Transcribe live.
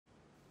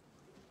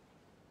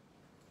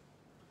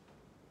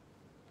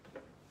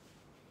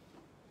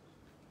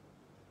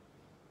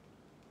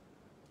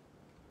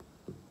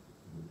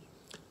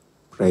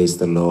Praise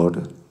the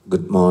Lord.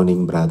 Good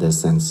morning,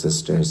 brothers and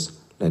sisters.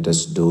 Let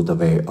us do the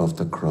way of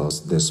the cross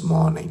this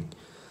morning.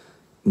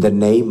 In the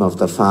name of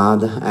the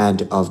Father,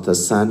 and of the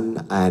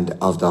Son, and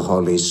of the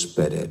Holy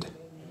Spirit.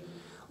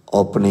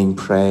 Opening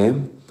prayer.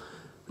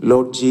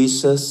 Lord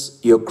Jesus,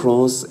 your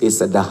cross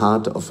is at the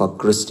heart of our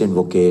Christian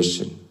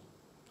vocation.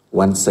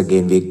 Once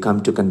again, we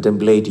come to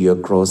contemplate your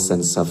cross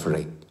and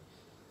suffering.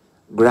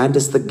 Grant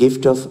us the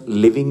gift of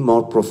living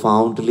more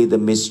profoundly the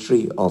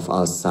mystery of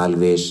our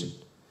salvation.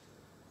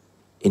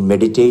 In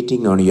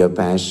meditating on your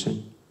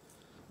passion,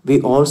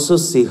 we also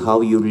see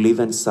how you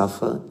live and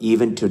suffer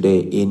even today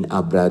in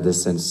our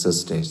brothers and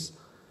sisters.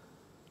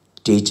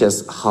 Teach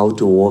us how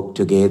to walk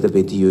together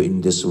with you in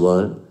this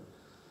world,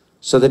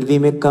 so that we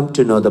may come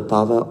to know the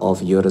power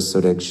of your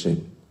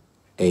resurrection.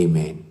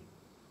 Amen.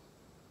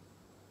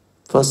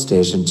 First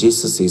station,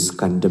 Jesus is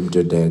condemned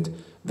to death.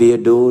 We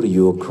adore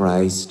you,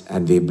 Christ,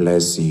 and we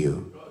bless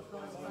you.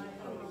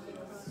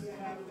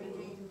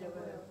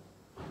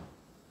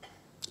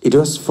 It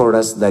was for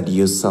us that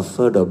you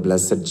suffered, O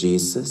blessed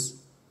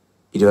Jesus.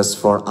 It was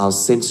for our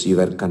sins you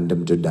were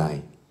condemned to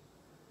die.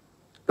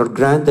 Lord,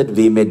 grant that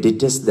we may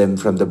detest them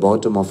from the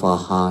bottom of our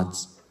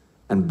hearts,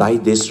 and by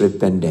this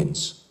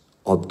repentance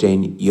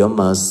obtain your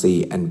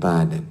mercy and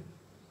pardon.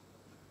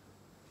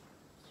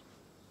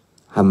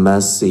 Have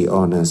mercy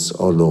on us,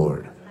 O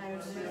Lord.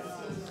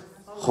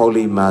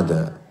 Holy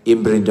Mother,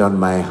 imprint on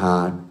my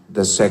heart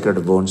the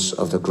sacred wounds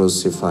of the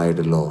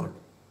crucified Lord.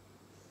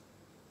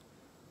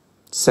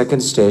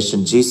 Second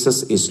station,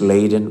 Jesus is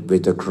laden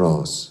with the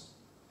cross.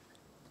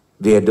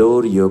 We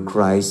adore you,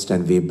 Christ,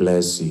 and we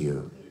bless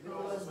you.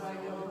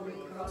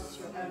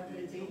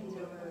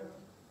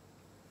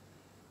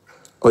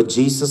 O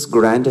Jesus,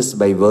 grant us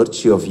by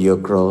virtue of your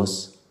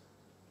cross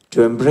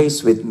to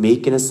embrace with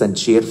meekness and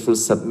cheerful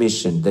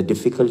submission the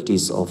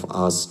difficulties of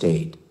our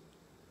state,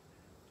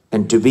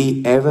 and to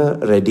be ever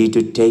ready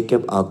to take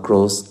up our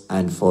cross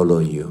and follow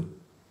you.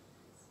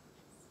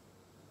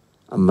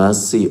 Have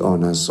mercy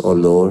on us, O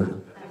Lord.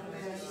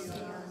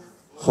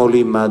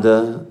 Holy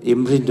Mother,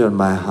 imprint on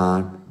my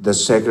heart the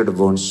sacred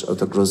wounds of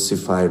the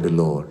crucified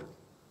Lord.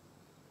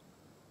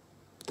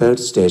 Third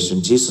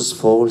station, Jesus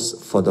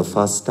falls for the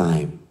first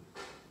time.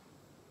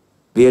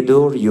 We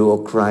adore you, O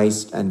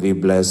Christ, and we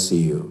bless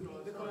you.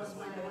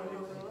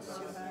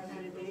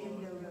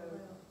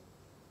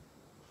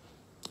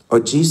 O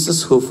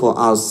Jesus, who for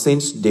our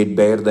sins did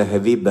bear the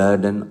heavy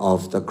burden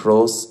of the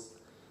cross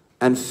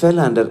and fell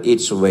under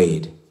its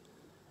weight,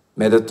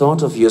 may the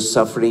thought of your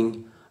suffering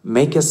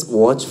make us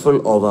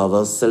watchful over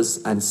ourselves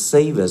and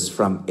save us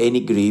from any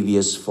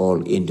grievous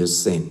fall into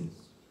sin.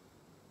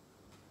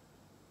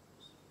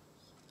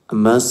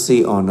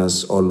 Mercy on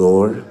us, O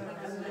Lord.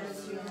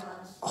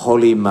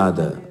 Holy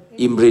Mother,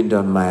 imprint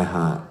on my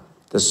heart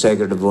the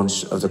sacred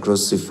wounds of the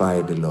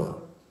crucified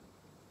Lord.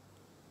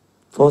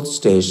 Fourth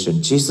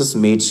station, Jesus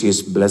meets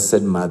his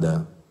blessed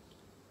Mother.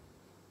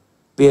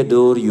 We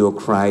adore you, O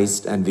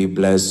Christ, and we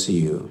bless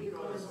you.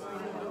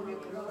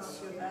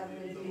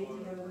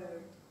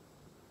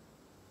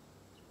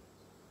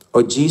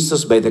 O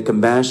Jesus, by the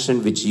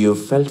compassion which you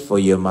felt for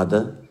your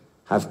mother,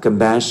 have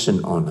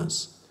compassion on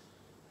us,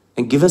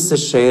 and give us a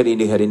share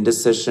in her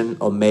intercession,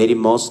 O Mary,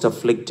 most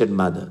afflicted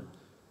Mother.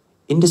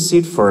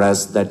 Intercede for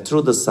us that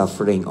through the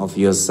suffering of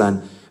your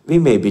Son, we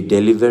may be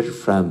delivered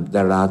from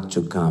the wrath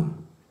to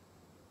come.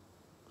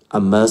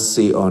 Have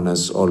mercy on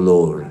us, O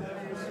Lord.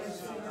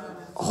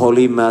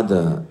 Holy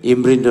Mother,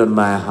 imprint on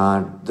my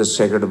heart the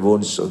sacred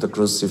wounds of the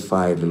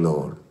crucified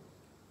Lord.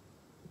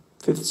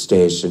 Fifth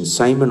station,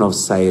 Simon of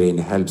Cyrene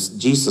helps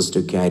Jesus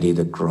to carry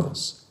the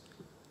cross.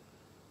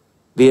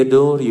 We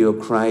adore you,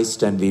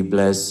 Christ, and we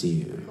bless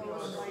you.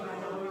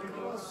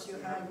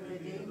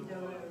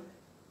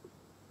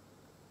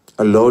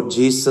 O Lord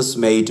Jesus,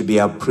 may it be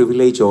our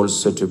privilege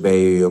also to bear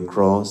your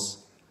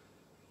cross.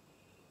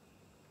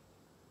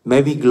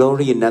 May we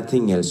glory in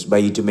nothing else, by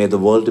it may the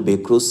world be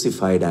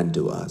crucified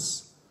unto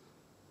us.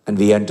 And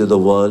we unto the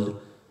world,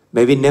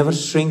 may we never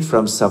shrink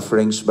from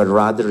sufferings, but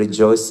rather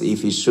rejoice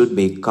if we should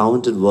be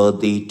counted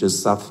worthy to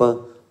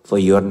suffer for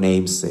your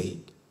name's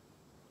sake.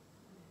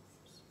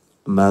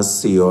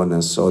 Mercy on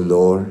us, O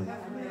Lord.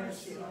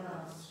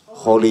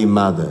 Holy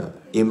Mother,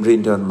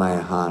 imprint on my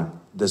heart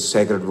the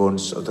sacred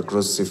wounds of the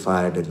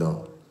crucified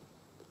Lord.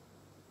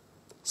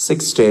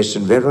 Sixth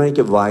station,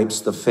 Veronica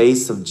wipes the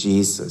face of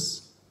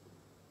Jesus.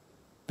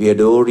 We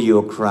adore you,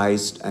 O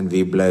Christ, and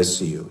we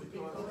bless you.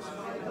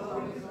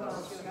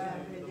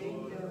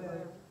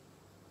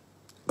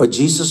 O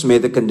Jesus, may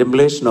the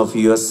contemplation of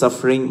your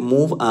suffering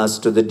move us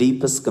to the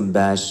deepest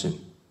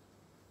compassion.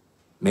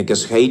 Make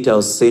us hate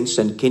our sins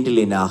and kindle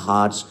in our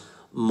hearts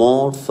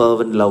more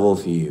fervent love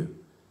of you.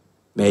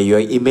 May your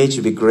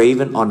image be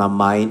graven on our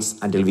minds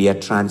until we are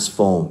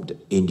transformed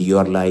into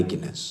your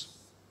likeness.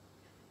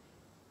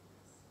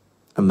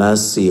 Have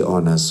mercy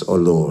on us, O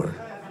Lord.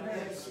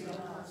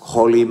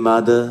 Holy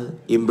Mother,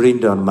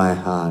 imprint on my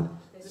heart.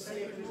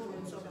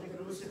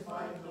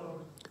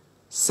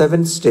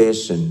 Seventh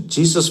station,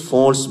 Jesus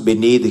falls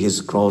beneath his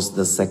cross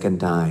the second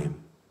time.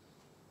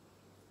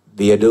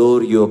 We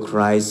adore you, O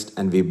Christ,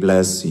 and we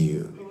bless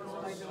you.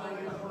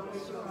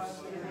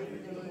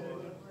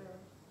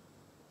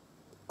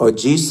 O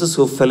Jesus,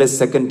 who fell a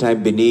second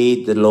time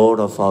beneath the load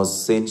of our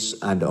sins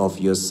and of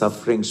your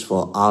sufferings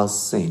for our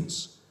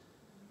sins,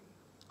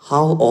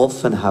 how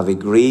often have we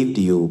grieved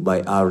you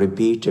by our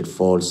repeated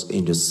falls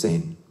into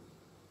sin?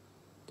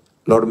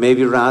 Lord, may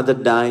we rather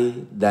die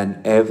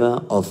than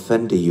ever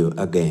offend you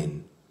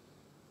again.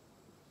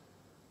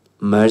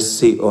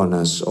 Mercy on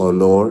us, O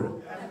Lord.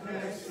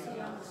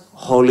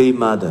 Holy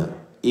Mother,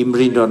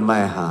 imprint on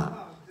my heart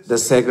the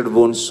sacred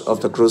wounds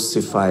of the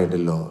crucified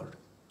Lord.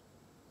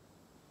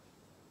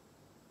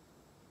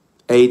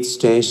 Eighth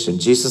station,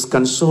 Jesus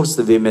consoles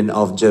the women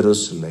of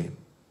Jerusalem.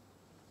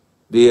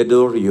 We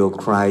adore you,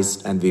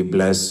 Christ, and we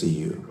bless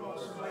you.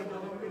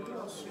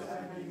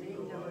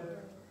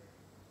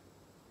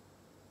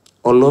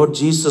 O Lord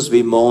Jesus,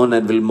 we mourn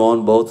and will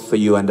mourn both for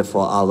you and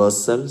for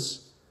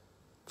ourselves,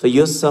 for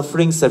your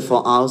sufferings and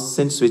for our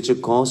sins which you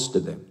caused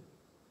them.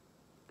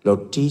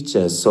 Lord, teach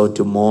us so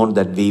to mourn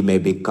that we may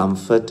be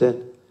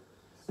comforted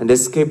and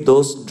escape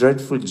those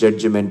dreadful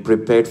judgments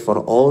prepared for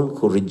all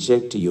who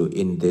reject you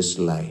in this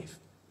life.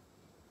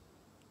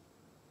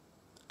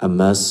 Have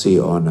mercy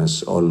on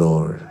us, O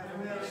Lord.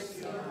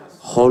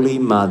 Holy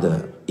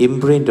Mother,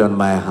 imprint on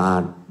my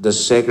heart the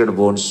sacred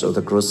wounds of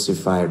the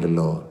crucified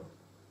Lord.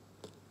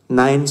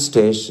 Ninth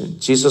station,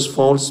 Jesus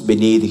falls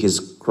beneath his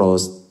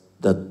cross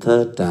the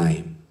third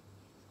time.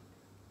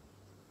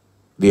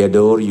 We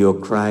adore you,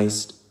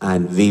 Christ,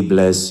 and we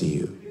bless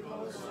you.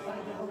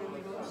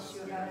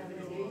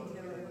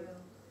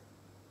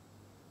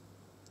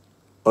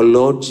 O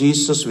Lord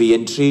Jesus, we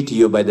entreat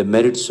you by the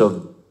merits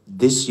of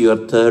this your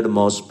third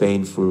most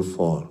painful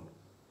fall,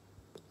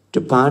 to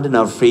pardon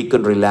our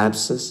frequent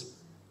relapses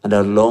and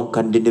our long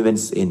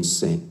continuance in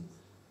sin.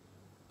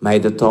 May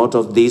the thought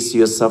of these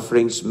your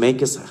sufferings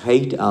make us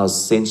hate our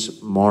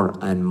sins more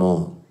and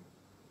more.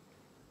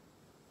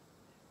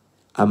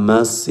 Have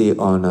mercy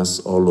on us,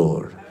 O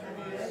Lord.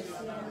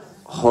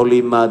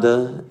 Holy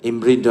Mother,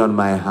 imprint on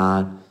my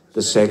heart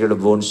the sacred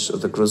wounds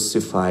of the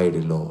crucified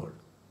Lord.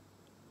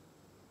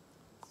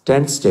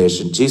 10th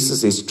station,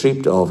 Jesus is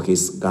stripped of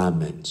his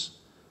garments.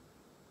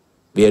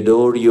 We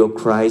adore you,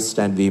 Christ,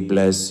 and we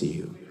bless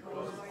you.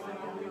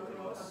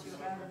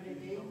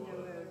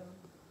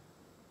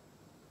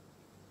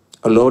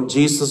 O Lord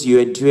Jesus, you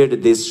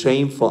endured this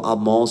shame for our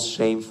most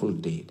shameful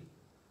deed.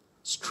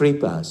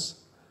 Strip us,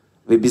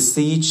 we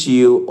beseech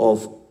you,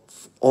 of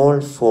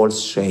all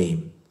false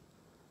shame,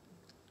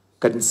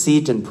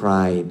 conceit and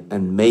pride,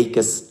 and make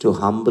us to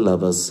humble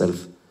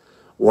ourselves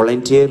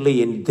voluntarily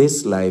in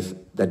this life,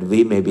 that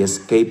we may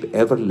escape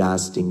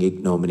everlasting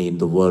ignominy in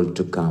the world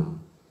to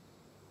come.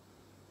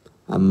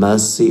 Have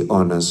mercy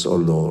on us, O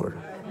Lord.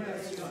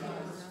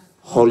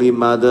 Holy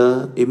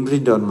Mother,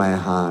 imprint on my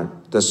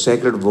heart the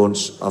sacred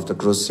wounds of the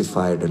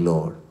crucified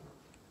Lord.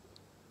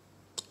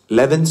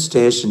 11th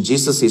station,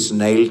 Jesus is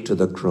nailed to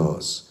the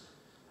cross.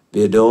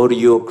 We adore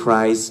you,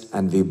 Christ,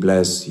 and we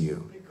bless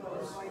you.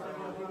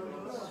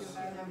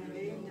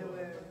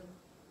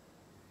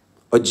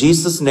 O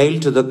Jesus,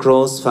 nailed to the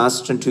cross,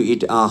 fasten to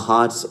it our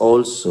hearts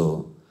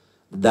also,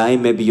 that I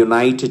may be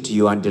united to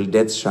you until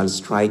death shall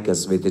strike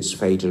us with its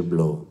fatal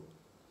blow.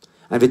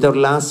 And with our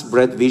last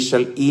breath we shall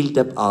yield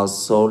up our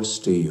souls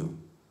to you.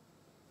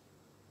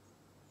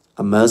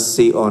 Have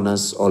mercy on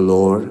us, O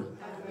Lord.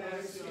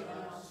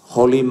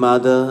 Holy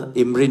Mother,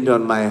 imprint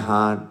on my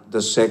heart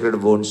the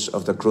sacred wounds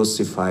of the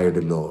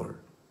crucified Lord.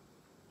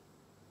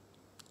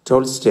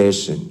 12th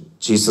station,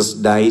 Jesus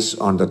dies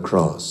on the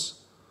cross.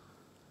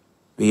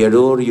 We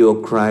adore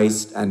you,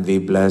 Christ, and we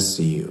bless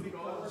you.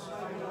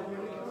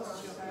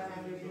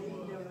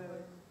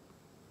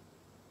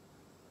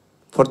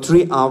 For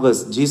 3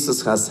 hours,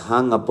 Jesus has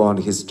hung upon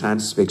his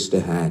transfixed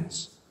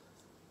hands.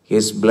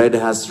 His blood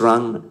has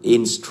run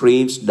in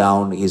streams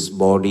down his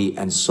body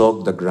and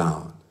soaked the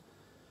ground.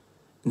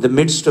 In the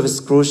midst of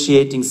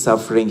excruciating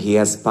suffering, he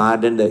has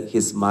pardoned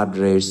his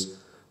murderers,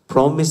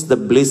 promised the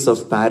bliss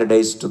of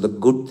paradise to the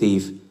good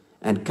thief,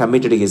 and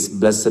committed his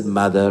blessed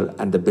mother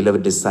and the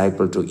beloved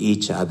disciple to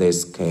each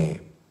other's care.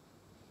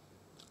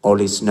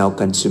 All is now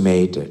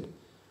consummated,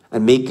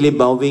 and meekly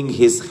bowing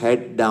his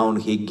head down,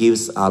 he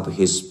gives up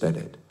his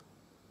spirit.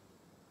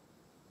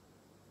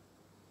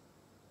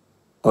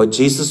 O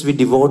Jesus, we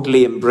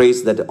devotedly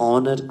embrace that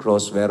honored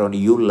cross whereon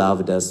you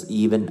loved us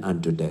even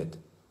unto death.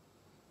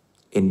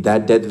 In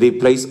that death we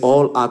place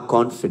all our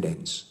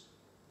confidence.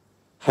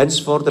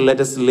 Henceforth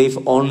let us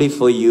live only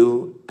for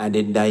you, and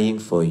in dying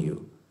for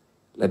you,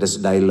 let us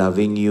die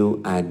loving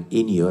you and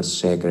in your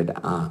sacred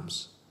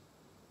arms.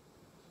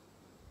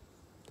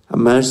 Have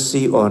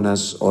mercy on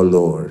us, O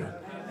Lord.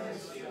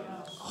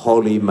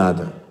 Holy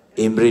Mother,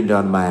 imprint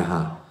on my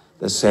heart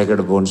the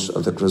sacred wounds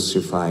of the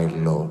crucified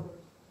Lord.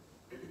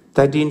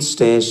 13th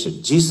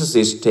station, Jesus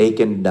is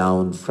taken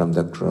down from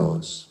the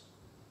cross.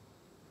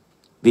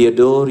 We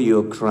adore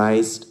you,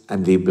 Christ,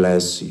 and we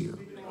bless you.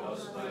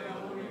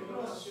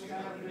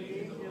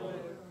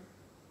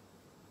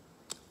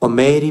 O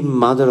Mary,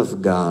 Mother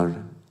of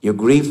God, Your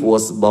grief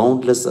was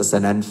boundless as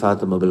an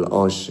unfathomable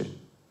ocean.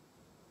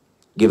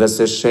 Give us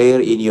a share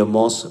in your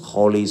most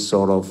holy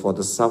sorrow for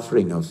the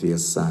suffering of your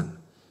Son,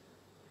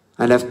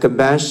 and have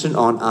compassion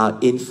on our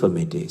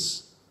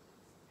infirmities.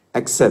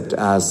 Accept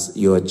us,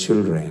 your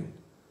children,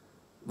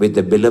 with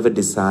the beloved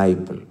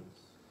disciple.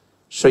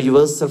 Show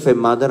yourself a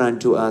mother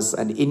unto us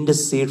and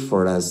intercede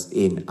for us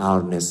in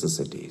our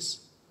necessities.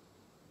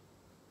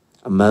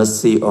 Have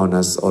mercy on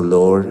us, O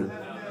Lord.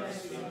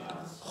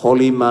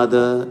 Holy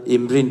Mother,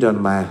 imprint on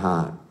my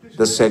heart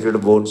the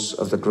sacred wounds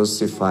of the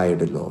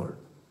crucified Lord.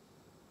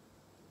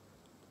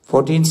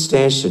 14th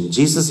station,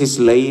 Jesus is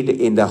laid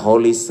in the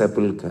Holy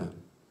Sepulchre.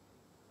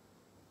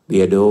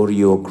 We adore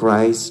you, O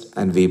Christ,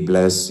 and we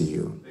bless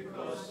you.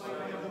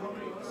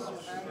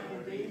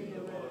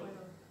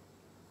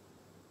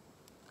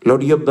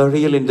 Lord, your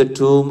burial in the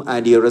tomb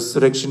and your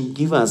resurrection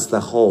give us the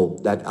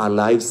hope that our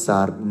lives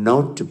are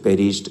not to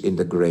perish in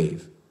the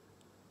grave,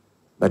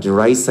 but to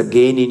rise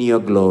again in your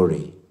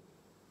glory.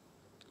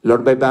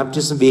 Lord, by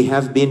baptism we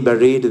have been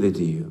buried with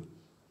you.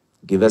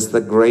 Give us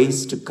the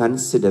grace to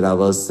consider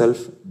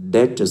ourselves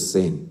dead to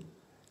sin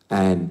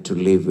and to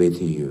live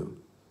with you.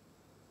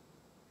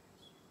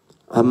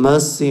 Have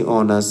mercy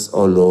on us,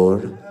 O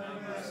Lord.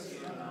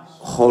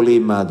 Holy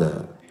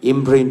Mother,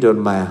 imprint on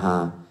my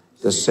heart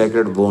the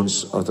sacred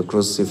wounds of the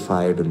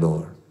crucified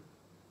Lord.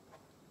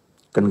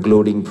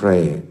 Concluding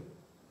prayer.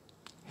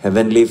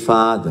 Heavenly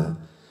Father,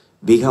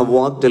 we have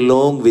walked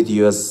along with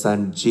your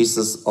Son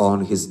Jesus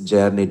on his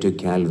journey to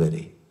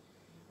Calvary.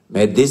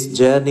 May this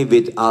journey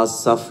with our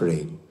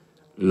suffering,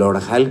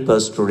 Lord, help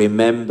us to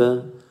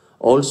remember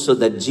also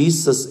that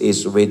Jesus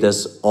is with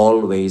us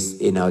always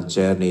in our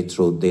journey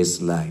through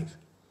this life.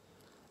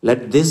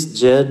 Let this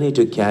journey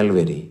to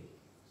Calvary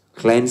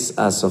cleanse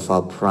us of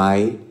our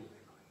pride,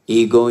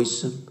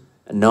 egoism,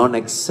 and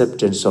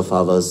non-acceptance of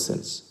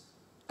ourselves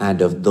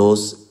and of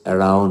those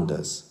around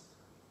us.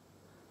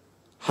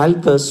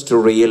 Help us to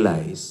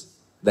realize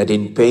that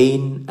in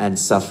pain and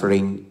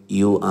suffering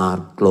you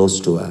are close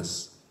to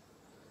us.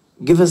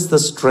 Give us the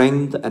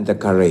strength and the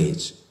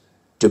courage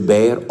to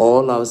bear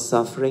all our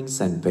sufferings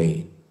and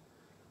pain.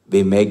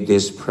 We make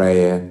this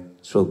prayer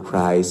through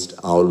Christ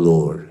our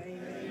Lord.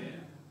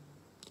 Amen.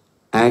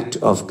 Act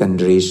of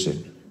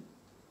contrition.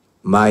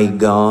 My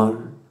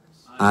God,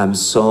 I am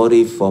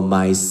sorry for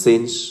my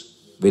sins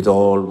with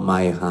all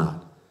my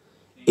heart,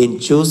 in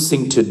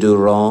choosing to do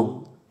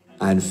wrong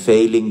and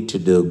failing to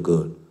do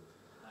good.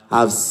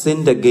 I have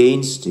sinned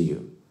against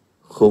you,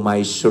 whom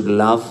I should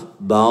love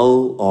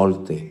above all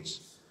things.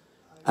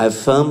 I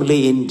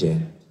firmly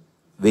intend,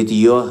 with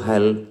your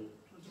help,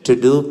 to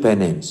do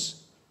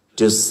penance,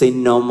 to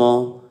sin no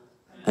more,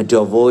 and to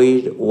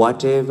avoid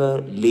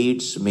whatever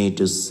leads me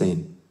to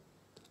sin.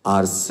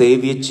 Our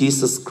Savior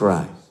Jesus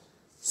Christ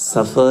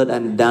suffered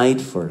and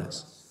died for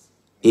us.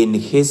 In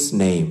his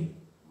name,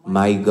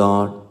 my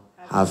God,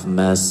 have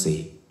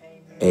mercy.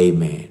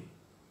 Amen.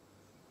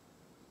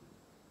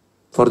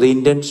 For the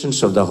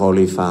intentions of the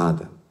Holy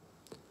Father,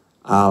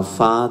 our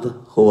Father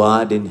who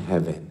art in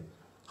heaven,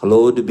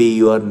 hallowed be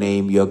your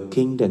name, your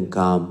kingdom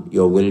come,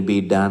 your will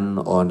be done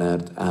on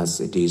earth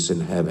as it is in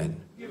heaven.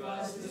 Give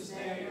us this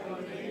day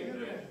our daily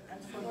bread,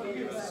 and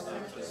forgive us our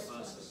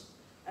trespasses,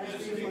 as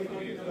we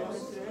forgive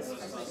those who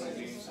trespass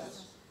against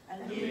us.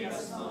 And lead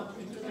us not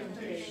into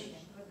temptation,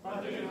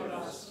 but deliver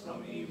us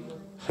from evil.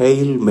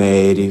 Hail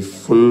Mary,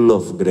 full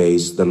of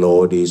grace, the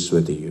Lord is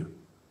with you.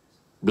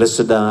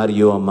 Blessed are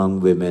you among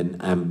women,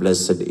 and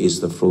blessed is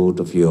the fruit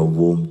of your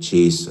womb,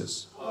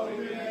 Jesus.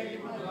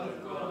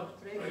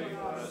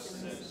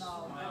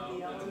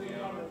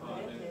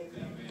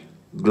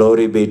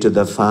 Glory be to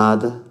the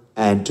Father,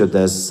 and to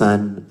the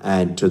Son,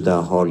 and to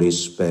the Holy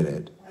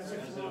Spirit. As it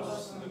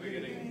was in the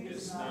beginning,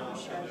 is now,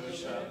 and ever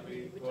shall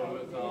be,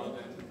 world without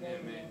end.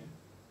 Amen.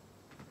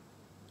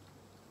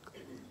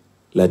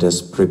 Let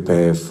us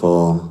prepare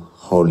for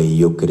Holy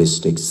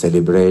Eucharistic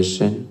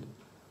celebration.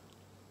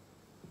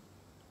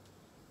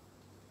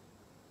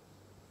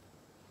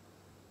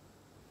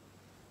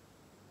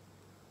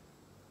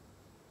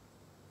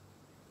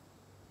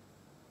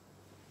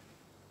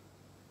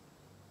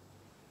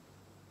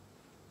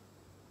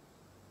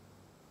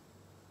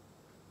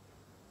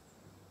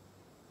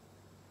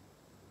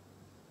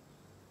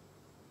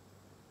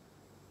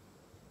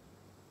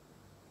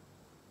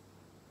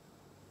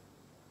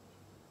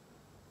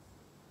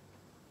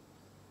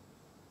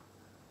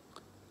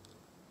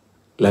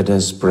 Let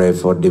us pray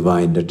for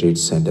divine retreat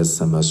center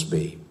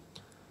Summersby.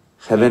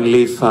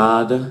 Heavenly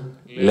Father,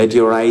 let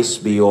your eyes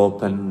be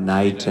open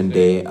night and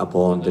day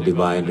upon the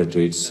divine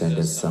retreat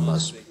center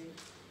Summersby.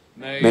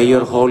 May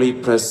your holy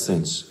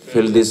presence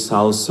fill this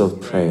house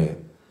of prayer.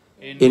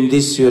 In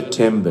this your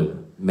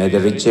temple, may the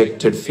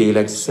rejected feel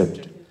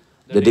accepted,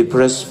 the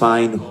depressed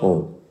find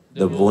hope,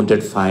 the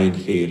wounded find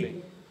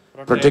healing.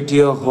 Protect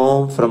your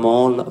home from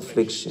all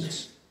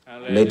afflictions.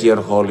 Let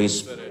your Holy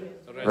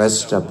Spirit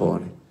rest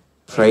upon it.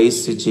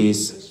 Praise you,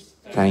 Jesus.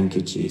 Thank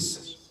you,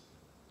 Jesus.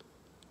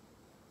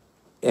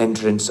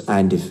 Entrance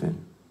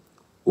antiphon.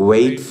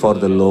 Wait for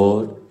the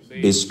Lord,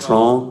 be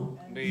strong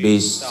Be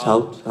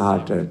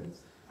stout-hearted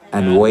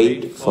and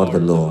wait for the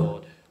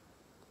Lord.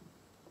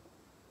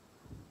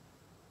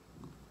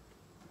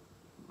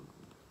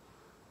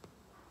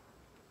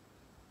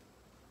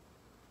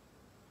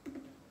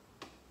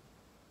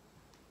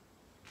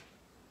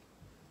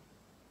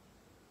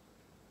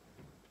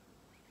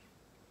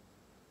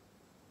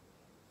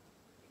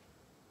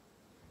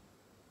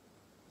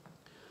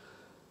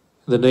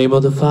 In the name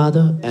of the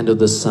Father, and of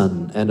the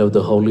Son, and of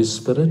the Holy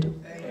Spirit,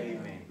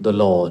 Amen. The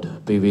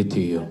Lord be with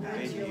you.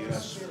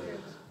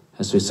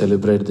 As we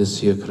celebrate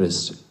this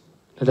Eucharist,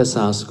 let us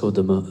ask of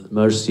the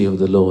mercy of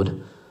the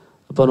Lord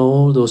upon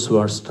all those who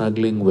are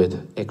struggling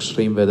with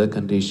extreme weather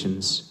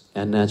conditions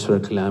and natural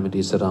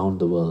calamities around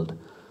the world.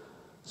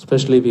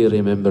 Especially we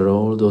remember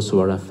all those who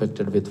are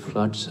affected with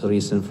floods,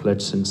 recent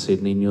floods in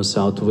Sydney, New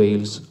South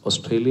Wales,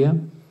 Australia.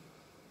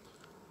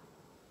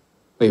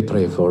 We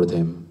pray for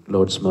them.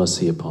 Lord's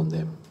mercy upon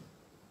them.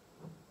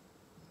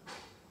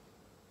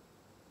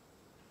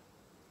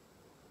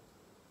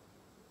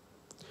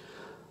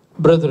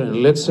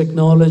 Brethren, let's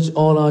acknowledge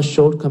all our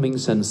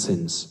shortcomings and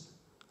sins,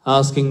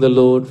 asking the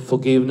Lord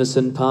forgiveness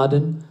and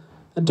pardon,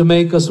 and to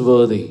make us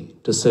worthy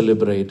to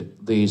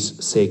celebrate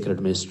these sacred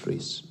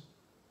mysteries.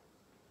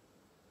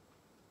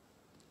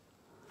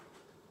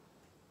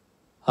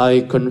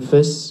 I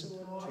confess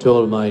to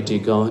Almighty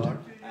God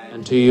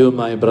and to you,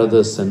 my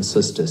brothers and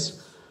sisters,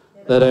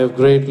 that I have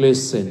greatly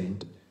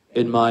sinned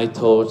in my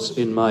thoughts,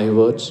 in my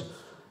words,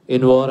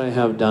 in what I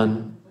have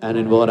done, and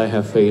in what I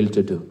have failed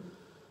to do.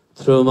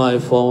 Through my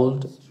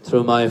fault,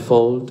 through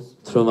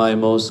my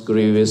most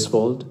grievous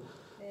fault.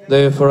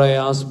 Therefore I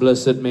ask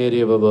Blessed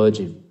Mary, our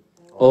Virgin,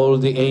 all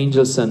the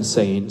angels and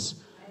saints,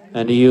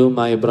 and you,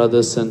 my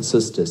brothers and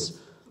sisters,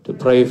 to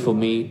pray for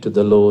me to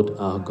the Lord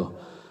our God.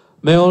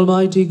 May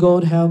Almighty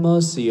God have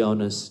mercy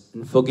on us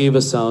and forgive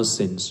us our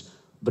sins,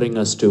 bring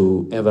us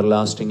to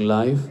everlasting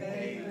life.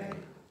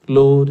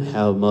 Lord,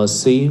 have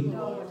mercy.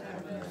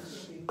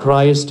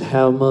 Christ,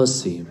 have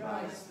mercy.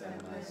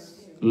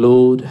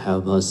 Lord,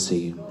 have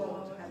mercy.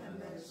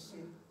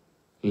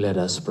 Let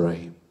us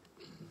pray.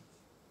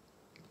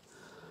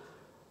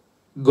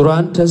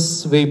 Grant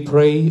us, we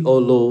pray, O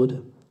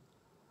Lord,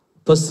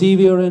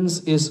 perseverance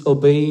is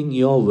obeying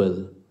your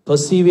will,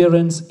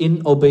 perseverance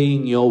in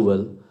obeying your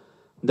will,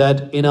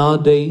 that in our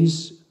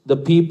days the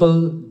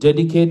people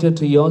dedicated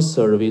to your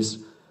service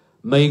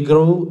may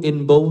grow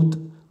in both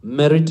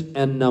merit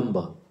and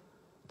number.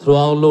 Through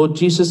our Lord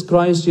Jesus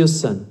Christ, your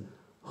Son,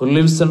 who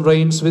lives and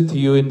reigns with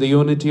you in the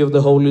unity of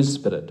the Holy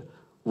Spirit,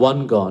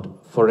 one God,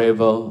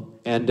 forever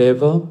and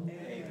ever.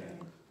 Amen.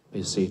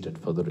 Be seated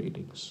for the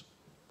readings.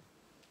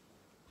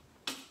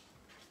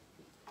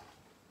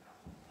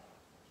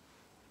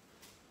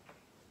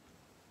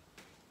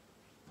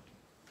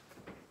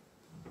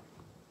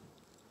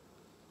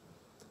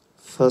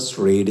 First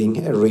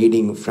reading, a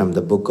reading from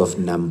the book of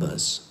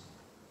Numbers.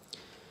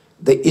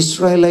 The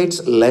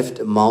Israelites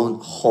left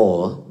Mount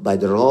Hor by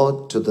the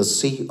road to the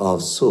Sea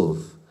of Suf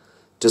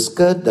to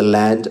skirt the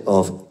land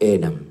of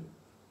Edom.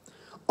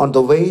 On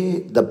the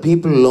way, the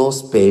people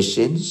lost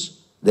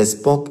patience. They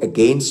spoke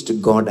against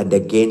God and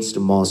against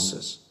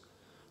Moses.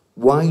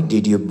 Why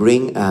did you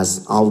bring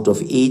us out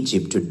of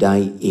Egypt to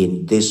die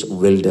in this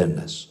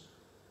wilderness?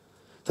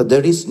 For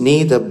there is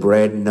neither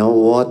bread nor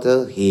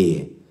water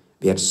here.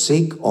 We are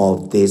sick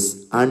of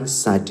this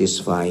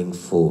unsatisfying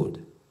food.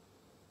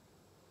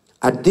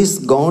 At this,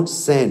 God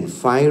sent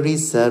fiery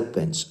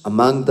serpents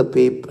among the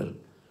people.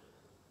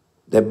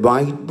 Their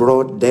bite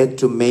brought death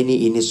to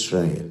many in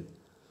Israel.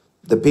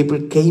 The people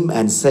came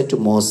and said to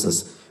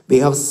Moses, "We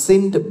have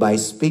sinned by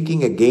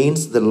speaking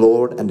against the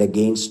Lord and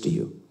against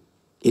you.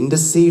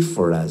 Intercede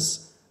for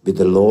us with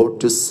the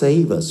Lord to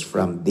save us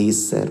from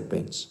these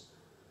serpents."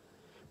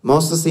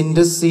 Moses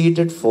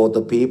interceded for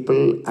the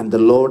people, and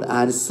the Lord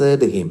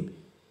answered him,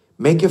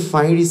 "Make a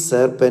fiery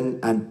serpent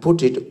and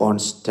put it on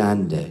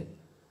standard.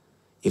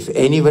 If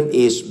anyone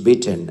is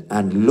bitten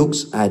and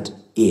looks at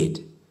it,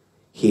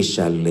 he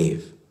shall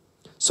live."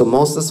 So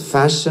Moses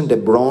fashioned a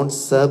bronze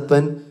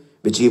serpent,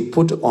 which he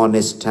put on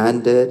a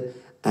standard,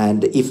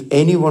 and if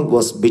anyone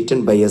was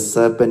bitten by a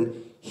serpent,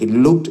 he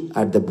looked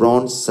at the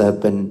bronze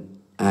serpent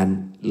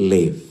and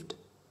lived.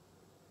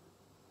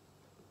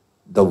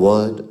 The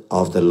word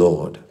of the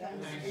Lord.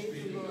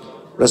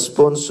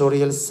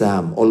 Responsorial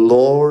Psalm. O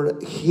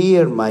Lord,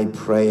 hear my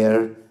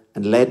prayer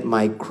and let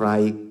my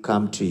cry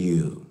come to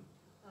you.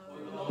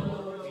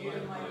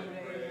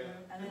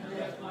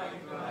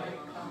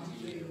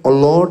 O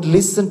Lord,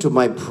 listen to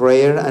my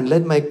prayer and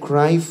let my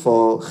cry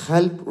for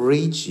help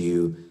reach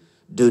you.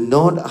 Do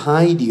not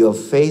hide your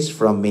face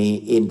from me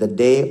in the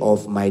day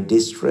of my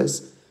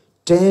distress.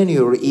 Turn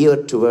your ear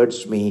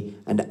towards me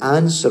and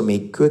answer me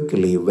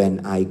quickly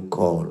when I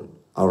call.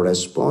 Our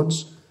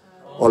response,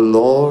 O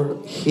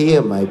Lord,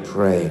 hear my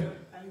prayer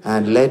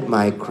and let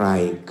my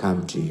cry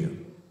come to you.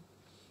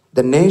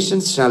 The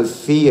nations shall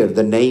fear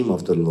the name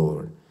of the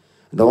Lord,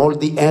 and all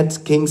the earth's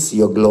kings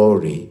your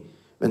glory.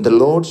 When the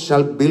Lord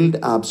shall build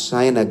up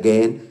Zion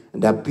again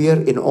and appear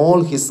in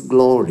all his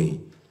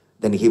glory,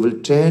 then he will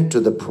turn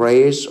to the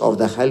prayers of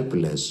the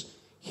helpless.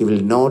 He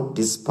will not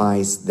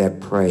despise their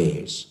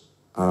prayers.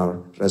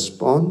 Our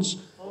response,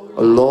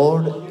 O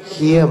Lord,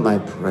 hear my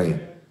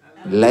prayer.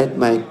 Let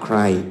my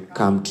cry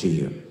come to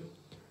you.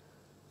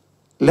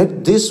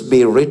 Let this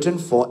be written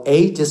for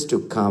ages to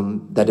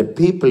come, that a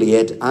people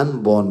yet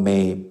unborn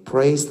may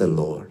praise the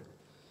Lord.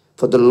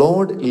 For the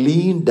Lord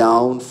leaned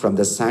down from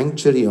the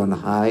sanctuary on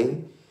high.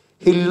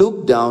 He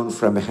looked down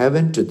from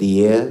heaven to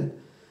the earth,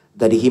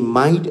 that he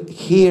might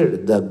hear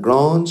the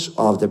groans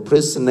of the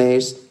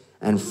prisoners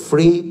and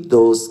free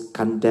those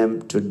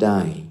condemned to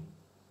die.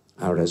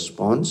 Our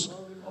response,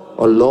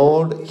 O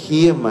Lord,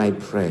 hear my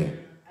prayer.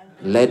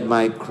 Let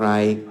my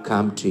cry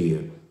come to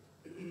you.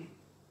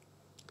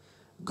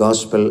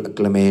 Gospel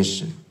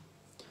acclamation.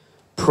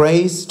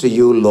 Praise to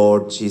you,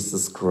 Lord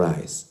Jesus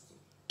Christ,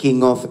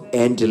 King of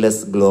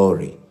endless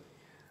glory.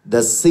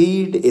 The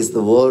seed is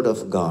the word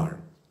of God.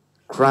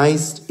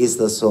 Christ is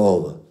the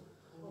sower.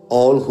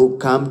 All who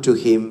come to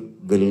him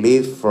will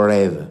live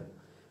forever.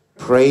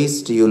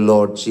 Praise to you,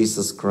 Lord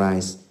Jesus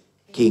Christ,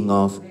 King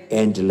of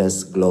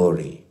endless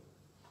glory.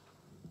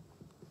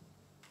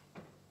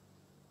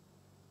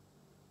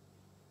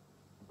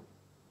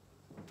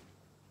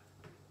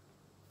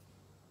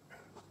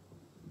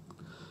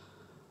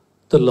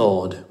 The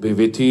Lord be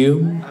with you.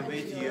 And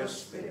with your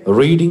spirit. A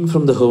reading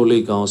from the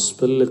Holy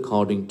Gospel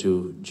according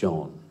to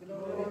John.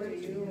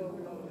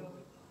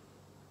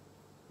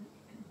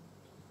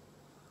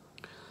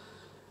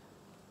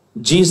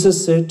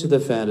 Jesus said to the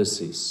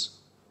Pharisees,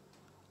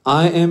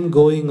 I am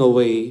going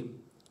away.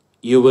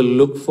 You will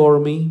look for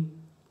me,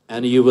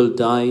 and you will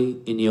die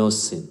in your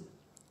sin.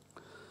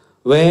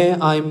 Where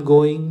I am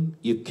going,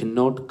 you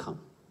cannot come.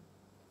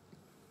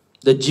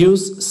 The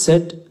Jews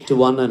said to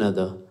one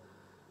another,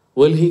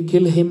 will he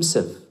kill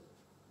himself?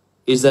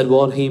 Is that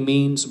what he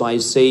means by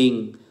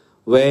saying,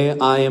 where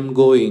I am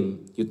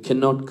going, you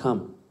cannot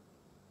come?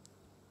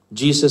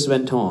 Jesus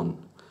went on,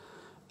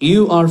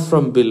 you are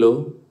from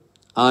below,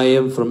 I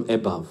am from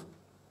above.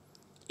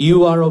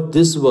 You are of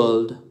this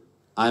world,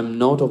 I am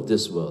not of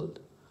this world.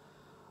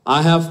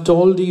 I have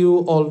told you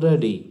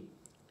already,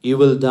 you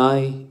will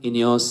die in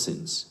your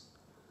sins.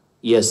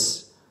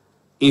 Yes,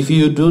 if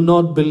you do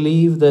not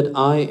believe that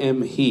I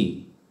am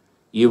he,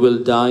 you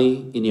will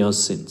die in your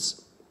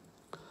sins.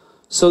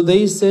 So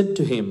they said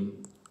to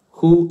him,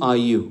 who are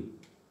you?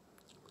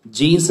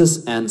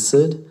 Jesus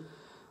answered,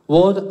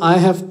 what I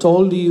have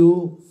told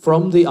you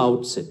from the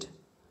outset.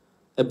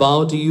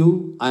 About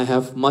you I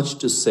have much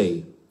to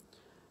say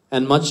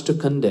and much to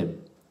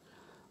condemn.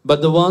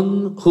 But the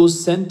one who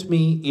sent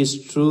me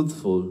is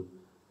truthful,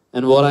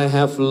 and what I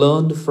have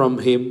learned from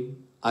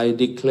him I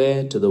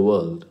declare to the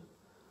world.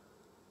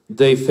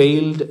 They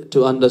failed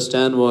to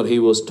understand what he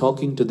was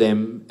talking to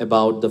them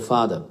about the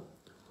Father.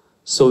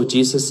 So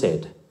Jesus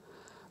said,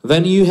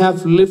 when you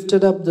have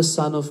lifted up the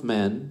Son of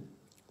Man,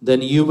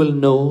 then you will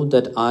know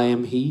that I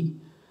am he,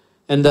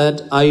 and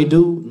that I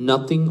do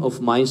nothing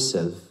of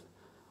myself.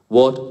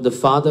 What the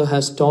Father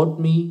has taught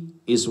me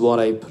is what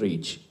I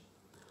preach.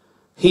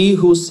 He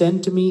who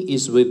sent me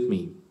is with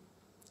me,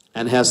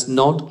 and has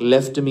not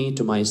left me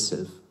to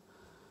myself,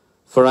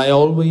 for I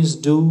always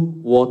do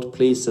what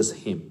pleases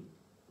him.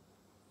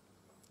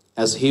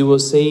 As he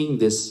was saying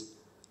this,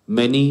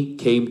 many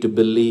came to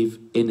believe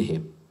in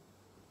him.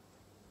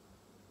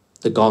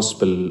 The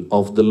Gospel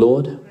of the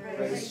Lord.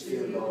 Praise to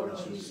you, Lord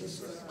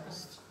Jesus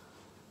Christ.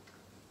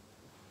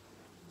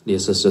 Dear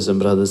sisters and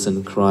brothers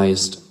in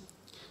Christ,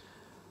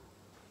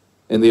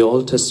 in the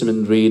Old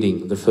Testament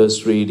reading, the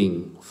first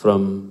reading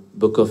from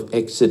book of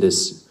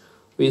Exodus,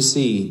 we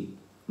see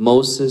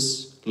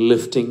Moses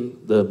lifting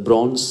the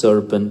bronze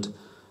serpent,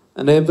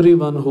 and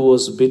everyone who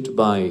was bit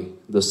by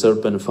the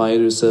serpent,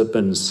 fiery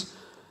serpents,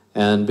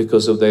 and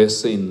because of their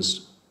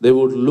sins, they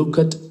would look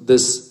at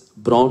this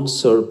bronze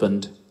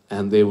serpent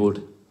and they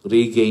would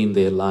regain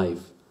their life.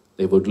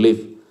 They would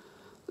live.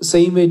 The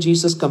same way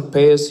Jesus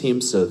compares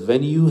himself.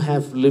 When you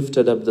have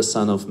lifted up the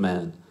Son of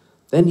Man,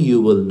 then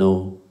you will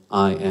know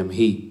I am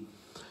he.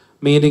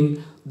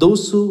 Meaning,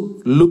 those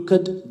who look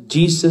at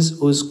Jesus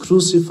who is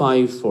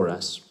crucified for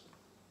us,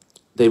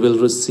 they will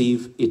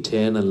receive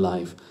eternal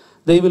life.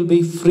 They will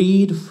be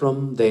freed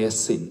from their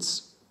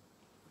sins.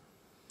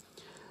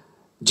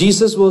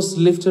 Jesus was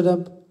lifted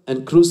up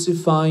and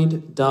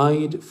crucified,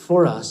 died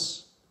for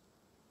us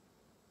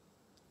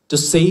to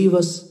save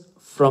us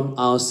from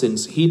our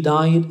sins. He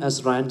died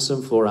as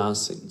ransom for our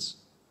sins.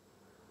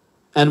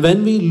 And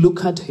when we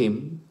look at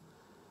him,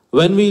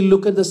 when we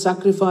look at the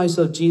sacrifice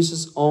of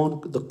Jesus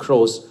on the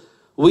cross,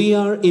 we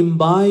are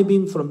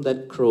imbibing from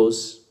that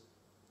cross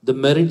the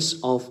merits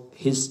of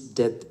his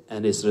death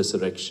and his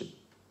resurrection.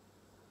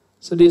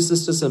 So dear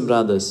sisters and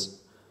brothers,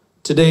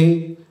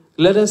 today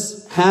let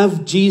us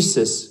have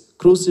Jesus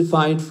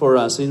crucified for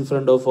us in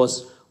front of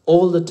us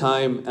all the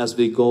time as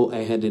we go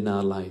ahead in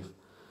our life.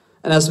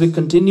 And as we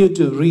continue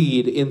to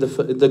read in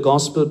the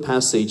gospel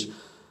passage,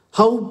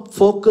 how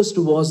focused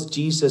was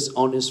Jesus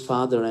on his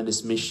Father and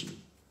his mission?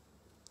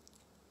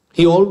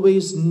 He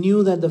always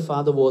knew that the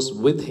Father was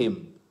with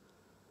him.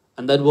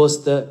 And that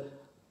was the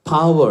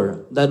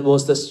power, that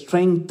was the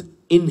strength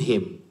in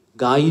him.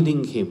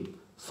 guiding him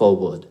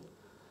forward.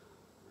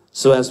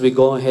 So as we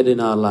go ahead in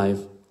our life,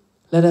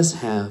 let us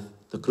have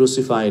the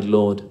crucified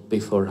Lord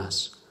before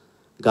us,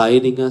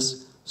 guiding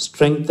us,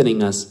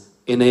 strengthening us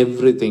in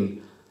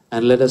everything,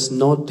 and let us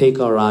not take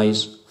our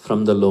eyes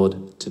from the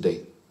Lord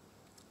today.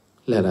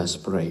 Let us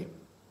pray.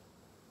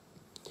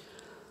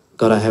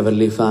 God, our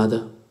Heavenly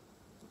Father,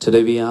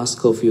 today we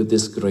ask of you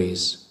this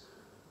grace,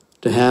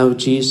 to have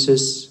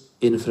Jesus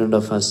in front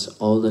of us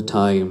all the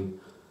time,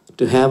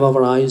 to have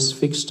our eyes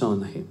fixed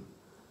on him,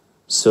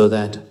 so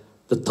that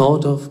the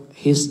thought of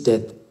his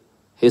death,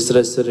 his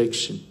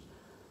resurrection,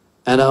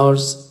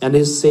 and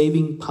his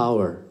saving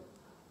power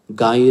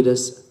guide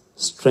us,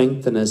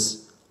 strengthen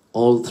us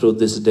all through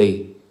this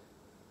day.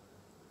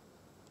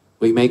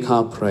 We make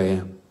our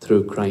prayer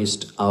through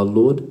Christ our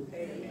Lord.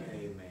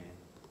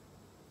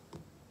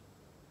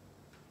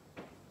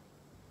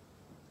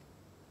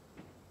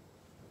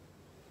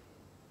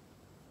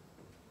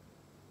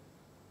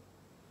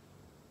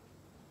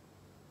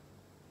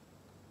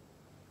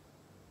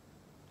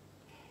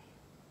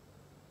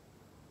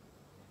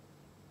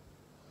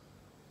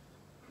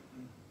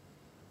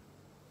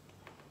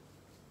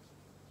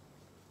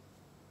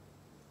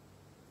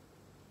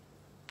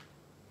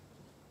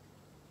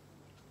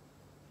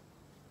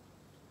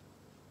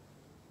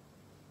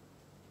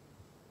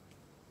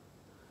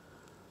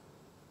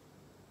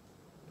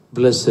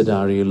 Blessed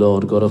are you,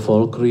 Lord God of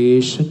all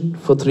creation,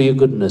 for through your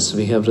goodness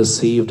we have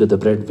received the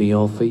bread we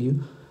offer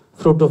you,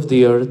 fruit of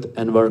the earth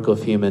and work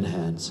of human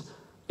hands.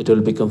 It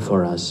will become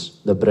for us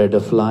the bread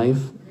of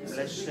life.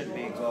 Blessed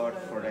be God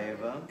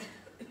forever.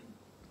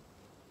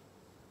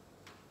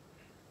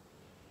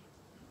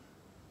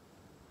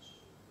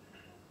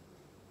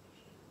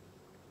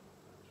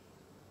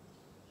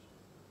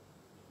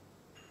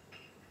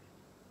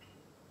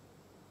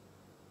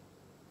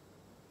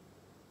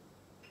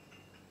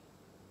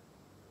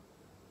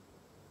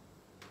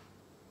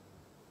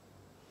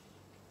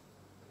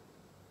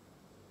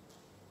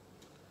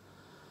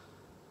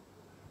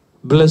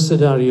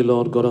 Blessed are you,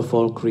 Lord God of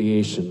all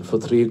creation, for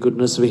through your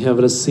goodness we have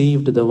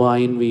received the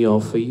wine we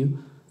offer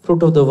you,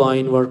 fruit of the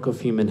vine, work of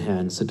human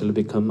hands. It will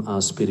become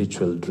our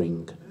spiritual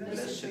drink.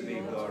 Blessed be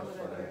God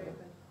forever.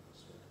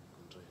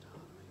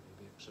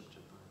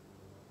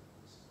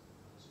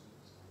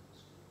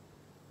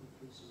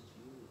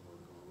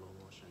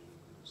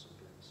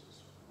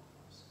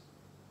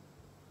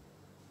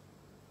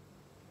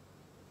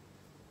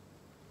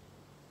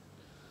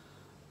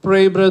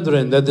 Pray,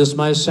 brethren, that this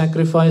my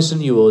sacrifice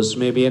and yours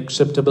may be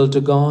acceptable to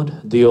God,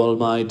 the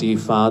Almighty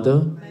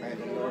Father. May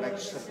the Lord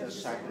accept the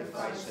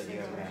sacrifice at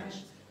your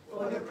hands,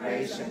 for the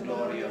praise and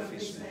glory of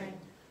his name,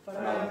 for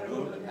our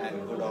good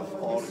and good of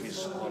all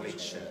his holy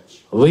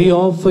church. We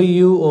offer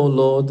you, O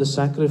Lord, the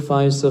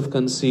sacrifice of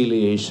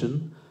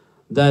conciliation,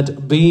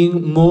 that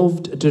being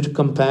moved to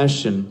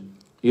compassion,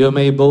 you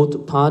may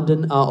both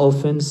pardon our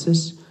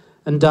offenses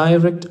and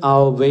direct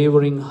our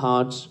wavering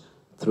hearts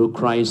through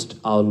Christ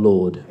our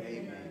Lord.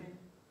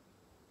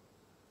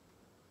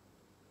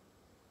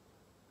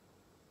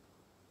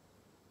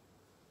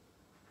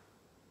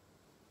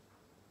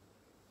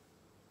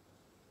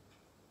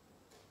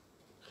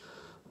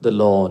 The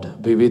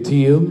Lord be with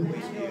you.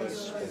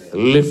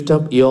 Lift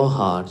up your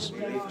hearts.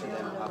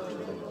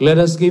 Let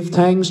us give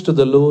thanks to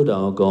the Lord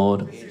our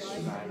God.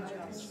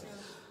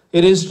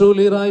 It is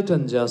truly right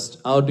and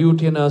just, our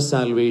duty and our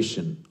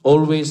salvation,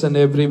 always and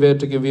everywhere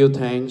to give you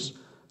thanks,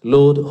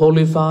 Lord,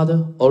 Holy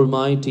Father,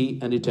 Almighty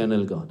and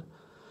Eternal God.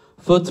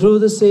 For through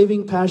the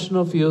saving passion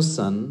of your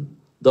Son,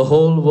 the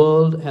whole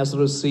world has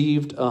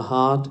received a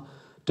heart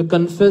to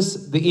confess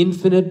the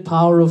infinite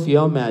power of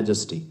your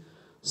majesty,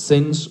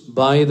 since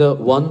by the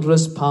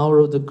wondrous power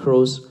of the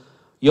cross,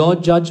 your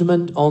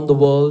judgment on the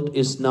world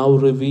is now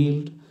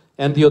revealed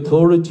and the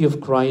authority of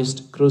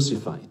Christ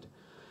crucified.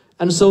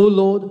 And so,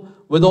 Lord,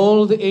 with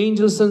all the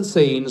angels and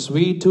saints,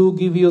 we too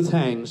give you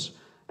thanks.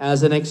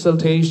 As an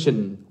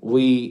exaltation,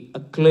 we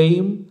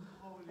acclaim,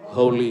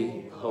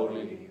 Holy,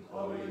 holy,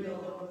 holy,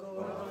 Lord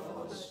God of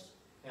hosts.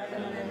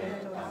 Heaven and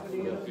earth are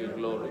full of your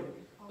glory.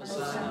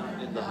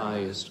 Hosanna in the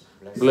highest.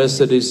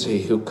 Blessed is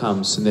he who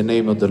comes in the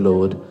name of the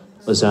Lord.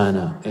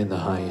 Hosanna in the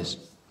highest.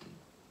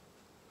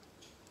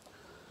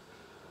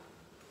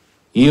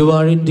 You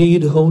are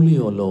indeed holy,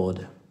 O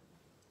Lord,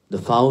 the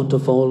fount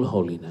of all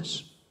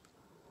holiness.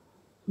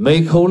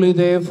 Make holy,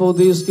 therefore,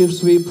 these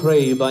gifts, we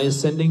pray, by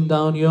sending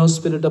down your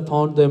Spirit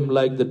upon them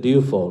like the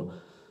dewfall,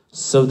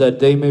 so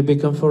that they may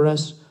become for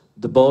us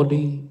the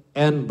body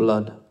and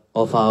blood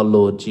of our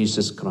Lord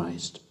Jesus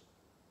Christ.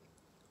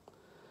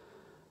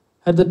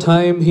 At the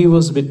time he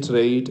was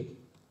betrayed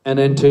and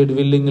entered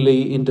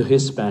willingly into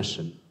his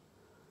passion,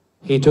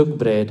 he took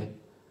bread,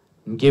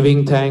 and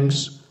giving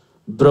thanks,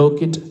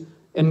 broke it,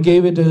 and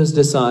gave it to his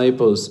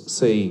disciples,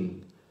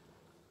 saying,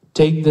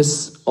 "Take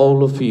this,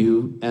 all of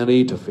you, and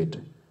eat of it,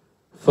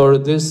 for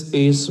this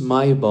is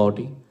my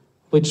body,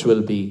 which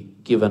will be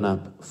given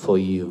up for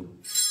you."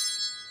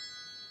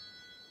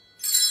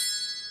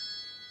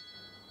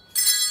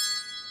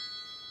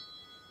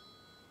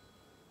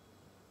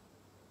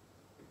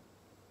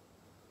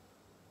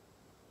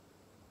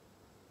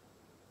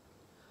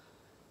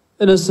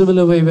 In a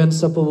similar way, when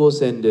supper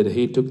was ended,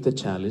 he took the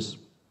chalice.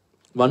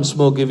 Once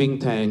more giving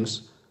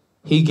thanks,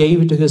 he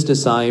gave it to his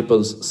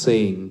disciples,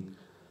 saying,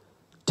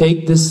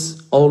 "Take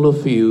this, all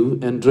of you,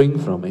 and drink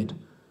from it,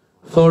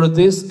 for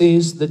this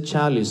is the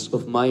chalice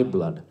of my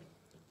blood,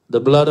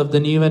 the blood of the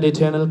new and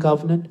eternal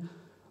covenant,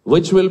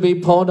 which will be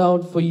poured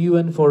out for you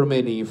and for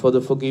many for the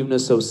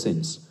forgiveness of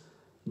sins.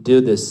 Do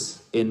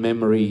this in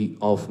memory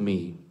of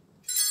me."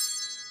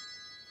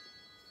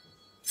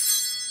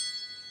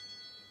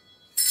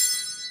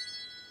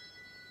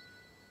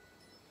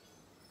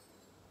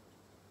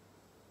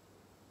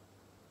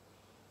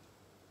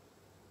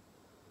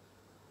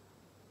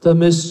 The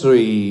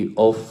mystery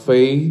of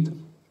faith.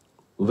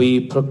 We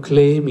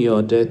proclaim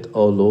your death,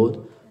 O Lord,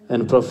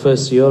 and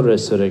profess your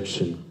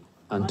resurrection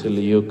until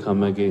you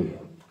come again.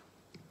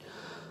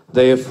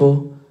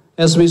 Therefore,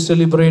 as we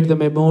celebrate the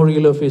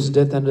memorial of his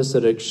death and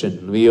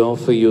resurrection, we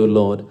offer you,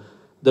 Lord,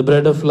 the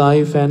bread of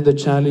life and the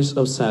chalice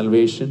of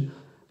salvation,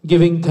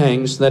 giving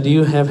thanks that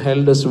you have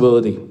held us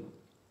worthy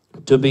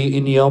to be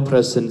in your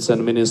presence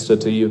and minister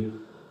to you.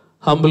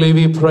 Humbly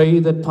we pray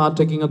that,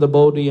 partaking of the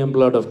body and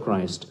blood of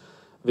Christ,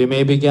 we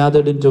may be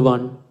gathered into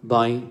one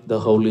by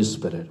the Holy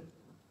Spirit.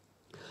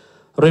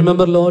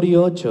 Remember, Lord,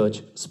 your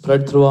church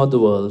spread throughout the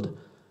world,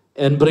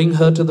 and bring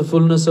her to the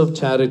fullness of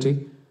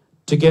charity,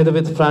 together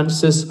with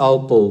Francis our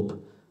Pope,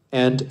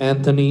 and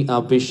Anthony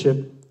our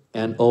Bishop,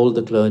 and all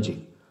the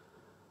clergy.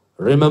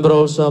 Remember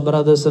also our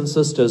brothers and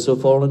sisters who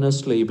have fallen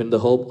asleep in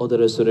the hope of the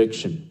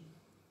resurrection,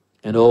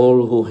 and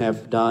all who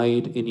have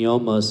died in your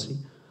mercy.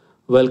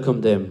 Welcome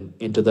them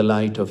into the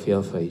light of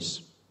your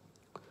face.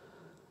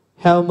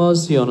 Have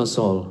mercy on us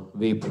all,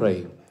 we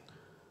pray,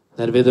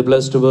 that with the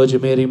Blessed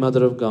Virgin Mary,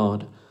 Mother of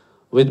God,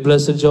 with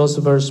Blessed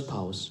Joseph, her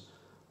spouse,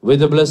 with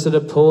the blessed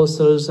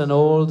apostles and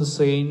all the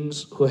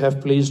saints who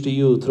have pleased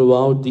you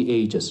throughout the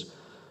ages,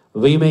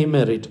 we may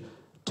merit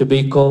to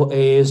be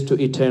co-heirs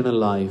to eternal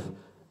life,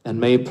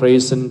 and may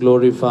praise and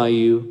glorify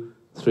you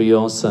through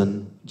your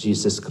Son,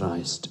 Jesus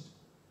Christ.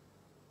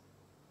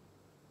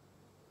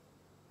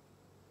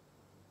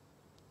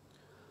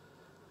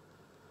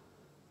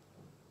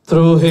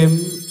 Through him,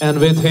 and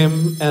with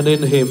him, and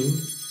in him,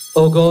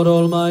 O God,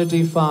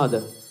 Almighty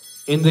Father,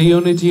 in the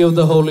unity of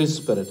the Holy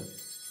Spirit,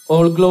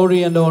 all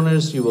glory and honor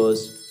is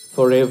yours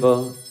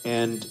forever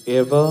and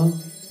ever.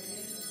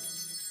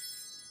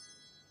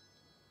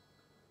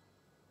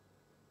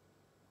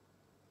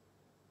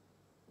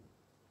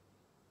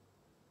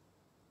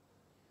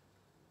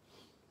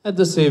 At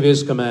the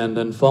Saviour's command,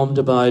 and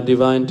formed by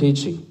divine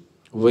teaching,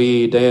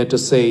 we dare to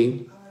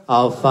say,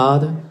 Our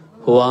Father,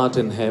 who art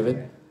in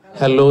heaven,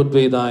 hallowed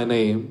be thy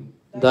name.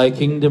 Thy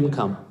kingdom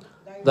come.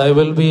 Thy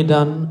will be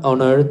done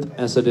on earth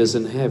as it is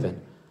in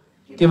heaven.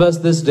 Give us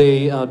this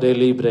day our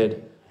daily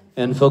bread,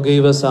 and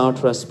forgive us our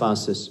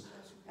trespasses,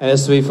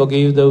 as we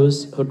forgive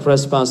those who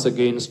trespass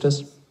against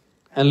us.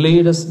 And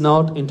lead us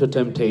not into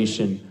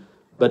temptation,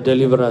 but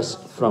deliver us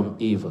from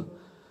evil.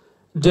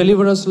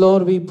 Deliver us,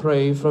 Lord, we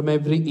pray, from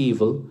every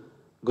evil.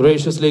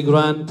 Graciously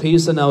grant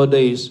peace in our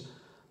days,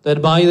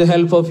 that by the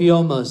help of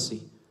your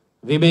mercy,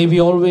 we may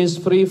be always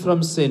free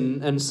from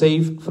sin and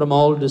safe from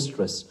all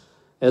distress,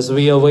 as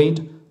we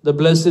await the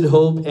blessed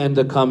hope and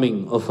the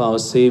coming of our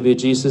Savior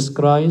Jesus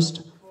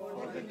Christ.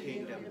 For the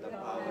kingdom, the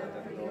power,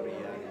 the glory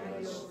are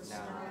yours,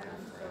 now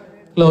and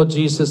forever. Lord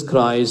Jesus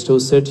Christ, who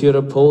said to your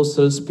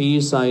apostles,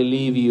 Peace I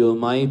leave you,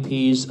 my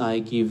peace I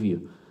give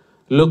you,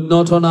 look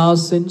not on our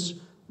sins,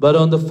 but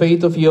on the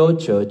faith of your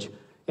church,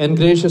 and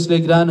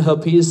graciously grant her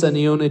peace and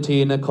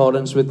unity in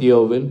accordance with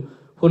your will,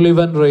 who live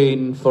and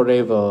reign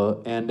forever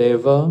and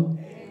ever.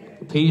 Amen.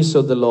 The peace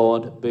of the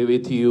Lord be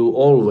with you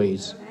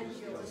always.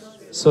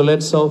 So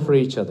let's offer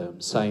each other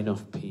a sign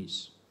of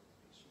peace.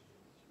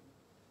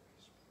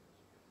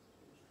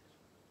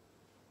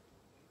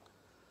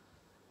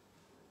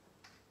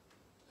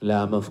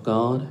 Lamb of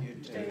God, You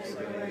take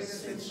away the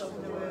sins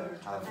of the world,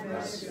 have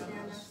mercy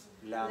on us.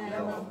 Lamb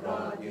of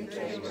God, you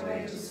take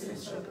away the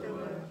sins of the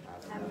world,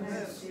 have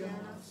mercy on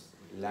us.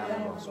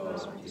 Lamb of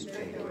God, you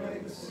take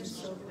away the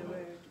sins of the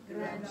world,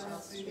 grant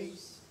us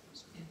peace.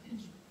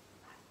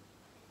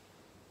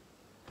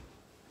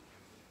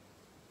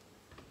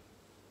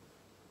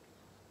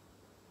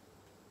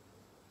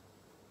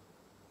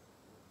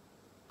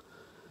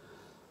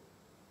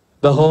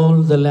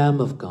 Behold the Lamb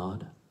of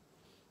God.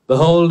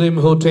 Behold him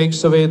who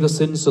takes away the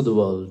sins of the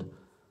world.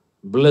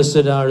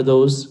 Blessed are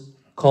those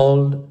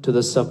called to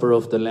the supper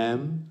of the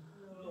Lamb.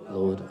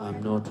 Lord, I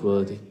am not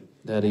worthy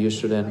that you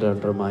should enter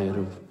under my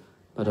roof,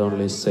 but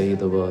only say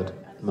the word,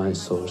 my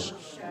soul shall.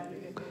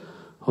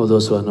 Oh,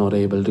 those who are not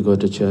able to go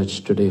to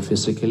church today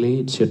physically,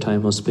 it's your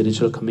time of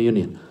spiritual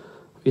communion.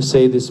 We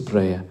say this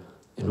prayer,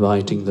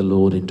 inviting the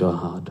Lord into our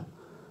heart.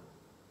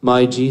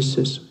 My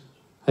Jesus,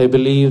 I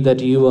believe that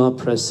you are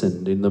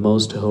present in the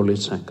most holy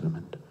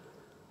sacrament.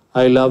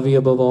 I love you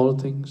above all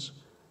things,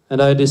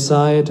 and I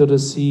desire to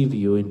receive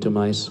you into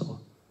my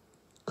soul.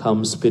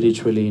 Come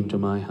spiritually into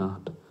my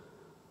heart.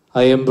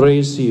 I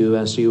embrace you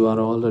as you are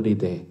already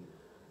there,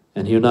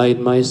 and unite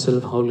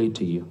myself wholly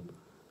to you.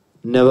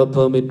 Never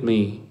permit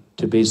me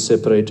to be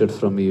separated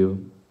from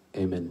you.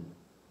 Amen.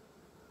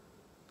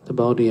 The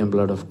body and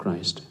blood of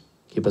Christ,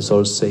 keep us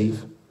all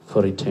safe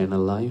for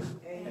eternal life.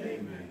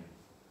 Amen.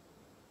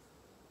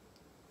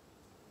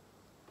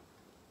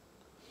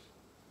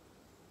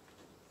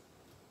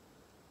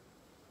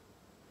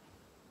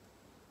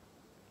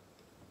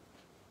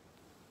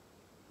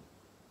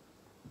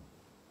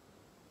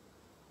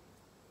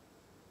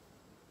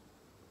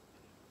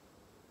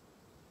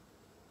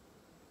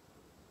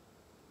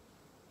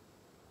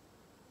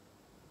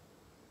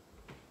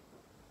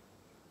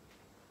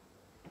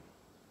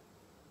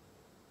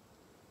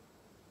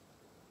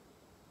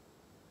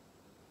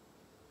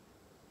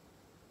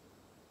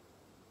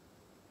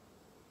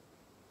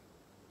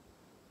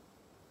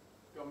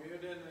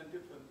 Communion and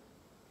different.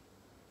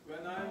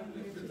 When I am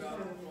lifted up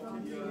from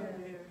the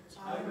earth,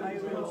 I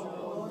will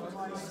hold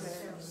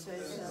myself,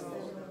 says the Lord.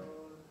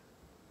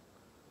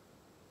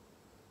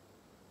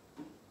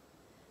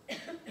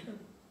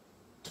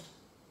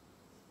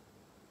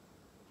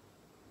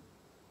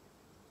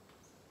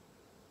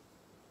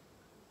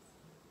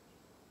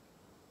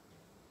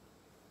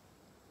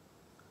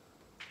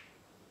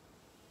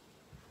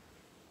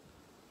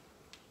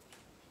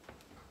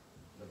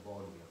 The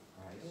body of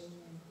Christ.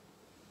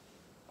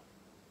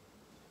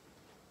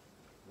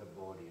 The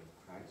body of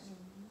Christ.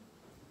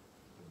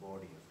 The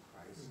body of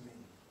Christ. The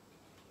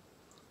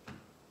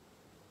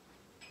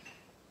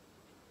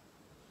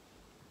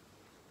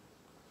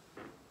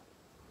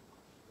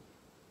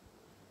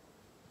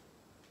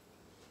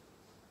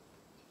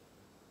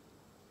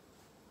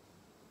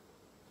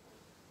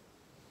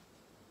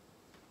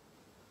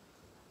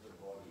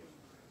body of Christ. The body of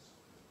Christ.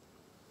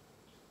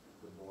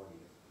 The body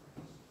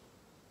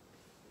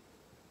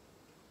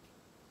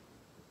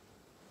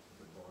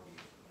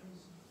of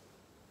Christ.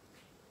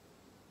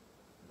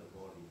 The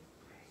body of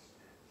Christ.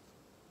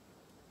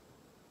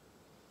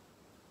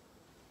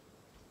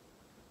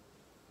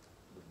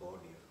 The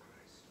body of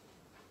Christ.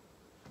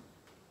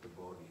 The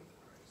body of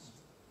Christ.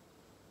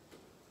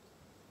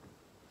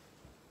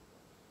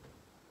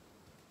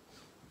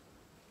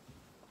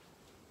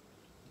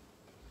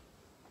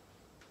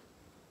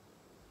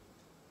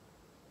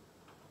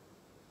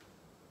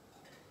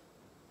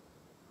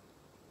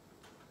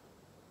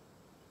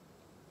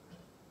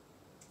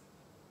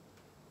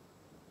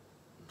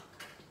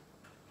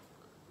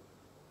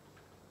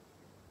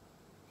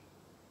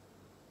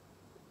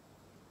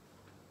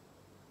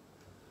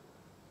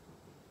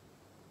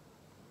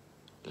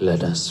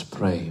 Let us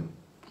pray.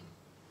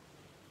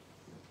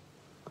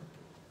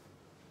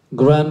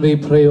 Grant, we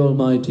pray,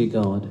 Almighty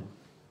God,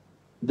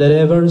 that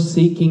ever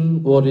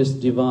seeking what is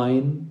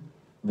divine,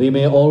 we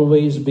may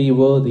always be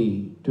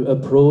worthy to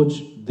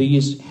approach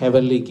these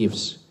heavenly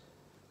gifts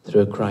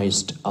through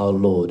Christ our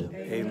Lord.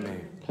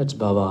 Amen. Let's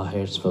bow our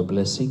heads for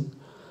blessing.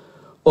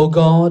 O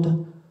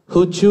God,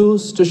 who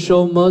choose to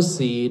show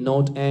mercy,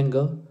 not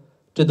anger,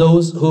 to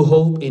those who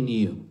hope in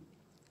you,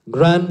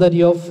 grant that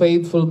your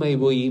faithful may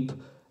weep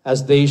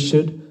as they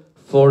should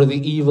for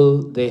the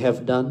evil they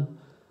have done,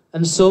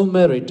 and so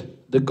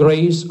merit the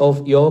grace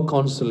of your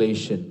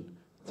consolation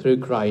through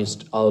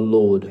Christ our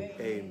Lord.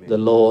 Amen. The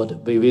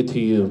Lord be with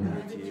you.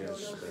 With your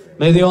spirit.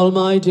 May the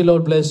Almighty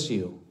Lord bless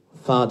you,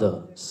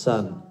 Father,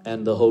 Son,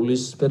 and the Holy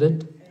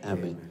Spirit.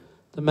 Amen.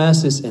 The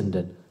Mass is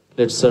ended.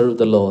 Let's serve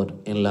the Lord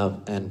in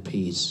love and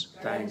peace.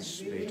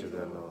 Thanks be to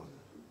the Lord.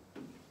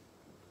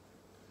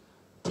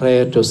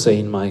 Prayer to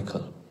Saint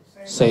Michael.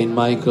 Saint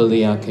Michael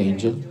the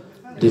Archangel,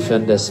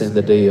 defend us in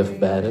the day of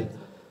battle.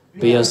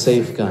 Be our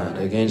safeguard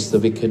against the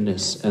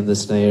wickedness and the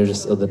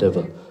snares of the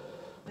devil.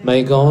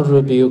 May God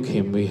rebuke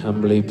him, we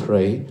humbly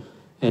pray.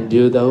 And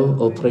do thou,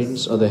 O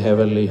Prince of the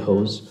heavenly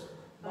host,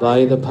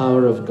 by the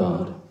power of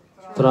God,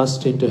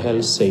 thrust into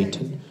hell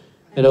Satan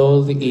and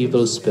all the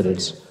evil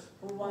spirits,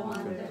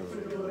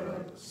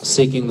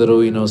 seeking the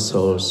ruin of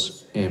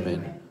souls.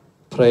 Amen.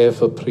 Prayer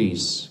for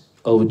priests.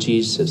 O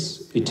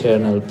Jesus,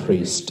 eternal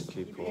priest.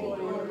 Keep all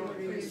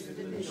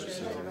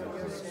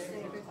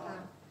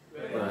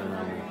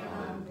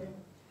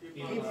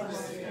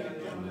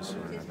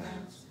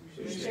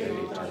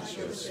steady touch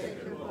your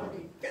sacred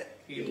body.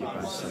 Keep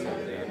us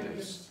under their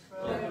lips,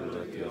 purple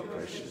with your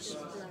precious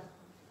blood.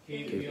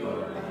 Keep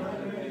your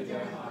hand in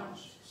their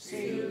hearts,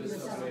 seal the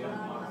sublime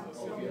mark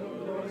of your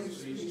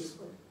glorious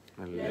priesthood.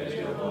 And let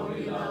your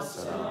holy love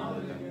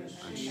surround them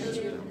and shield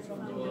them from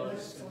the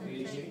worst of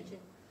Egypt.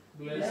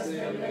 Bless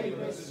their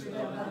labors with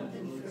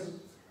abundant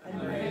fruit, and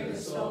may the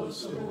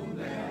souls to whom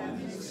they have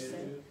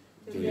ministered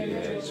be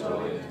their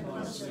joy and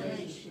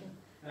consolation,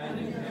 and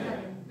in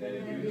heaven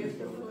their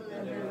beautiful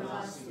and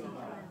everlasting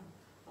crown.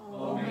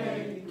 O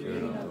Mary,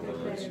 Queen of the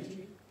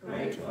Virgin,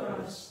 pray for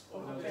us,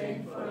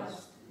 obtain for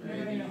us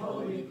many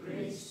holy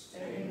grace.